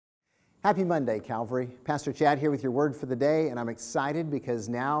Happy Monday, Calvary. Pastor Chad here with your word for the day, and I'm excited because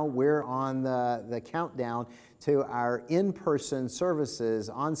now we're on the countdown to our in-person services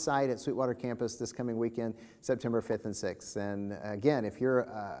on site at Sweetwater campus this coming weekend, September 5th and 6th. And again, if you're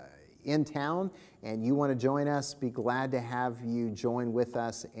in town and you want to join us, be glad to have you join with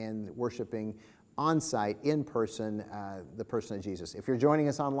us in worshiping on site, in person, the person of Jesus. If you're joining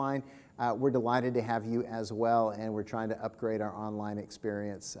us online, we're delighted to have you as well, and we're trying to upgrade our online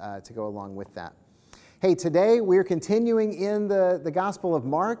experience to go along with that. Hey, today we're continuing in the Gospel of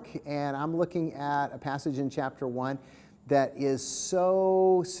Mark, and I'm looking at a passage in chapter 1 that is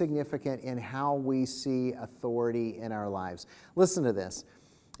so significant in how we see authority in our lives. Listen to this.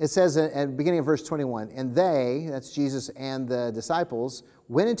 It says at the beginning of verse 21, "And they," that's Jesus and the disciples,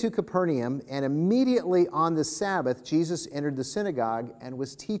 "went into Capernaum, and immediately on the Sabbath Jesus entered the synagogue and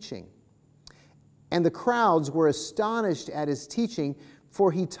was teaching. And the crowds were astonished at his teaching,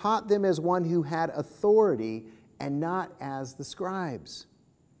 for he taught them as one who had authority and not as the scribes.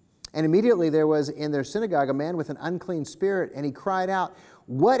 And immediately there was in their synagogue a man with an unclean spirit, and he cried out,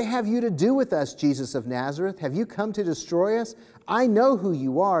 'What have you to do with us, Jesus of Nazareth? Have you come to destroy us? I know who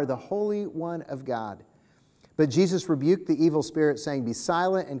you are, the Holy One of God.' But Jesus rebuked the evil spirit, saying, 'Be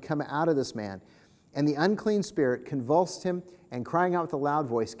silent and come out of this man.' And the unclean spirit convulsed him, and crying out with a loud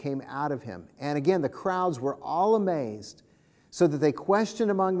voice came out of him. And again, the crowds were all amazed, so that they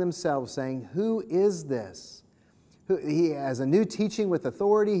questioned among themselves, saying, 'Who is this? He has a new teaching with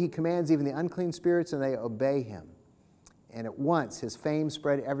authority. He commands even the unclean spirits, and they obey him.' And at once his fame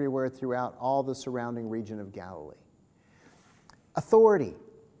spread everywhere throughout all the surrounding region of Galilee." Authority.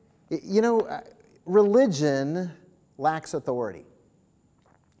 You know, religion lacks authority.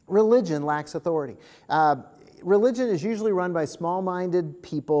 Religion lacks authority. Religion is usually run by small-minded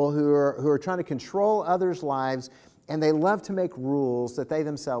people who are trying to control others' lives, and they love to make rules that they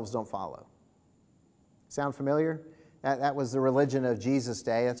themselves don't follow. Sound familiar? That was the religion of Jesus'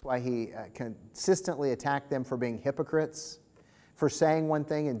 day. That's why he consistently attacked them for being hypocrites, for saying one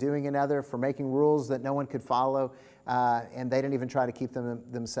thing and doing another, for making rules that no one could follow, and they didn't even try to keep them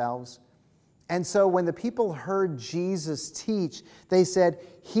themselves. And so when the people heard Jesus teach, they said,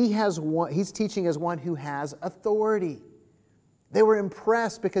 he's teaching as one who has authority. They were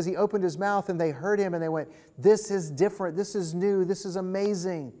impressed because he opened his mouth and they heard him and they went, "This is different, this is new, this is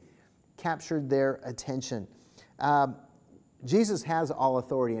amazing." Captured their attention. Jesus has all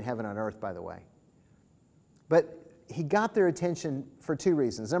authority in heaven and earth, by the way. But he got their attention for two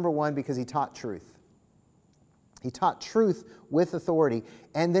reasons. Number one, because he taught truth. He taught truth with authority,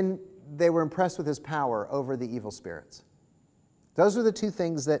 and then they were impressed with his power over the evil spirits. Those are the two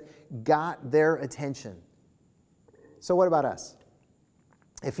things that got their attention. So what about us?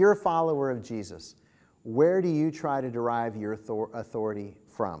 If you're a follower of Jesus, where do you try to derive your authority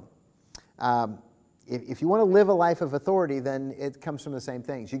from? If you want to live a life of authority, then it comes from the same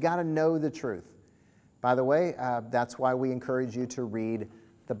things. You got to know the truth. By the way, that's why we encourage you to read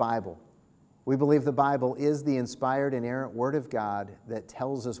the Bible. We believe the Bible is the inspired, inerrant Word of God that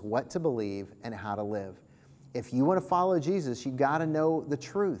tells us what to believe and how to live. If you want to follow Jesus, you got to know the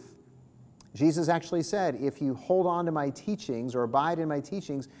truth. Jesus actually said, "If you hold on to my teachings or abide in my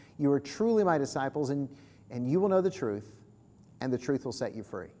teachings, you are truly my disciples, and you will know the truth, and the truth will set you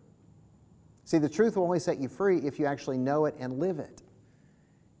free." See, the truth will only set you free if you actually know it and live it.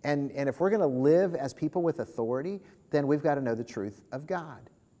 And if we're going to live as people with authority, then we've got to know the truth of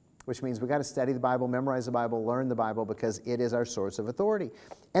God, which means we've got to study the Bible, memorize the Bible, learn the Bible, because it is our source of authority.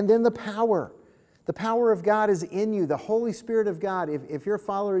 And then the power. The power of God is in you, the Holy Spirit of God. If you're a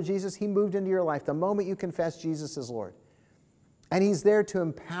follower of Jesus, he moved into your life the moment you confess Jesus as Lord. And he's there to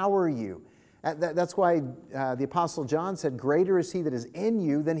empower you. That's why the Apostle John said, "Greater is he that is in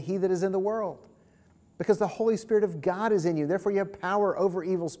you than he that is in the world." Because the Holy Spirit of God is in you. Therefore, you have power over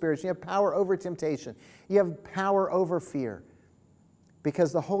evil spirits. You have power over temptation. You have power over fear.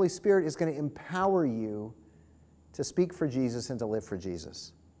 Because the Holy Spirit is going to empower you to speak for Jesus and to live for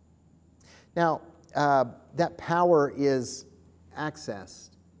Jesus. Now, that power is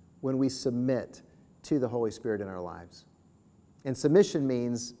accessed when we submit to the Holy Spirit in our lives. And submission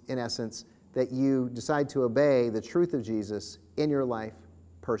means, in essence, that you decide to obey the truth of Jesus in your life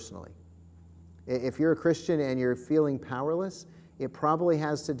personally. If you're a Christian and you're feeling powerless, it probably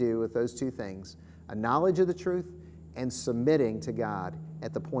has to do with those two things: a knowledge of the truth and submitting to God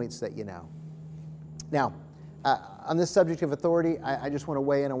at the points that you know. Now, on this subject of authority, I just want to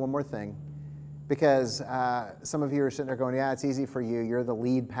weigh in on one more thing, because some of you are sitting there going, "Yeah, it's easy for you. You're the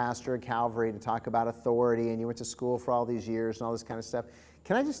lead pastor at Calvary to talk about authority, and you went to school for all these years and all this kind of stuff."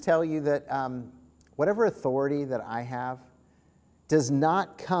 Can I just tell you that whatever authority that I have does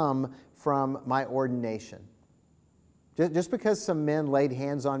not come from my ordination. Just because some men laid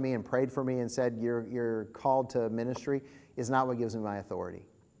hands on me and prayed for me and said, you're called to ministry, is not what gives me my authority.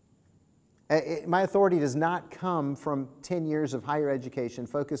 My authority does not come from 10 years of higher education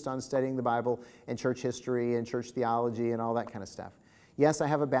focused on studying the Bible and church history and church theology and all that kind of stuff. Yes, I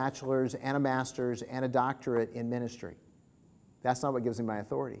have a bachelor's and a master's and a doctorate in ministry. That's not what gives me my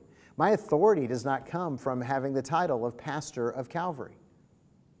authority. My authority does not come from having the title of pastor of Calvary.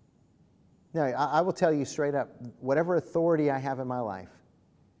 No, I will tell you straight up, whatever authority I have in my life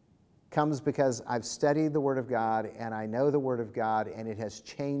comes because I've studied the Word of God and I know the Word of God, and it has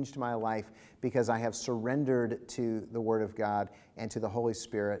changed my life because I have surrendered to the Word of God and to the Holy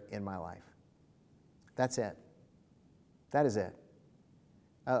Spirit in my life. That's it. That is it.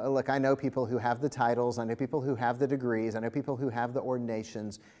 Look, I know people who have the titles, I know people who have the degrees, I know people who have the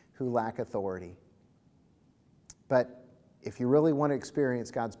ordinations who lack authority. But if you really want to experience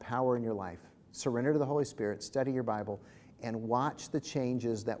God's power in your life, surrender to the Holy Spirit, study your Bible, and watch the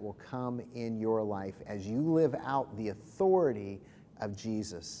changes that will come in your life as you live out the authority of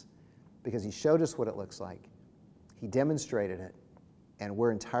Jesus. Because He showed us what it looks like. He demonstrated it, and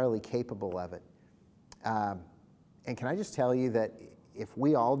we're entirely capable of it. And can I just tell you that if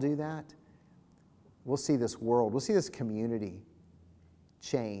we all do that, we'll see this world, we'll see this community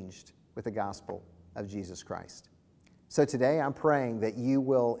changed with the gospel of Jesus Christ. So today I'm praying that you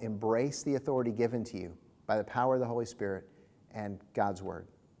will embrace the authority given to you by the power of the Holy Spirit and God's Word.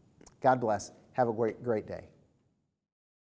 God bless. Have a great day.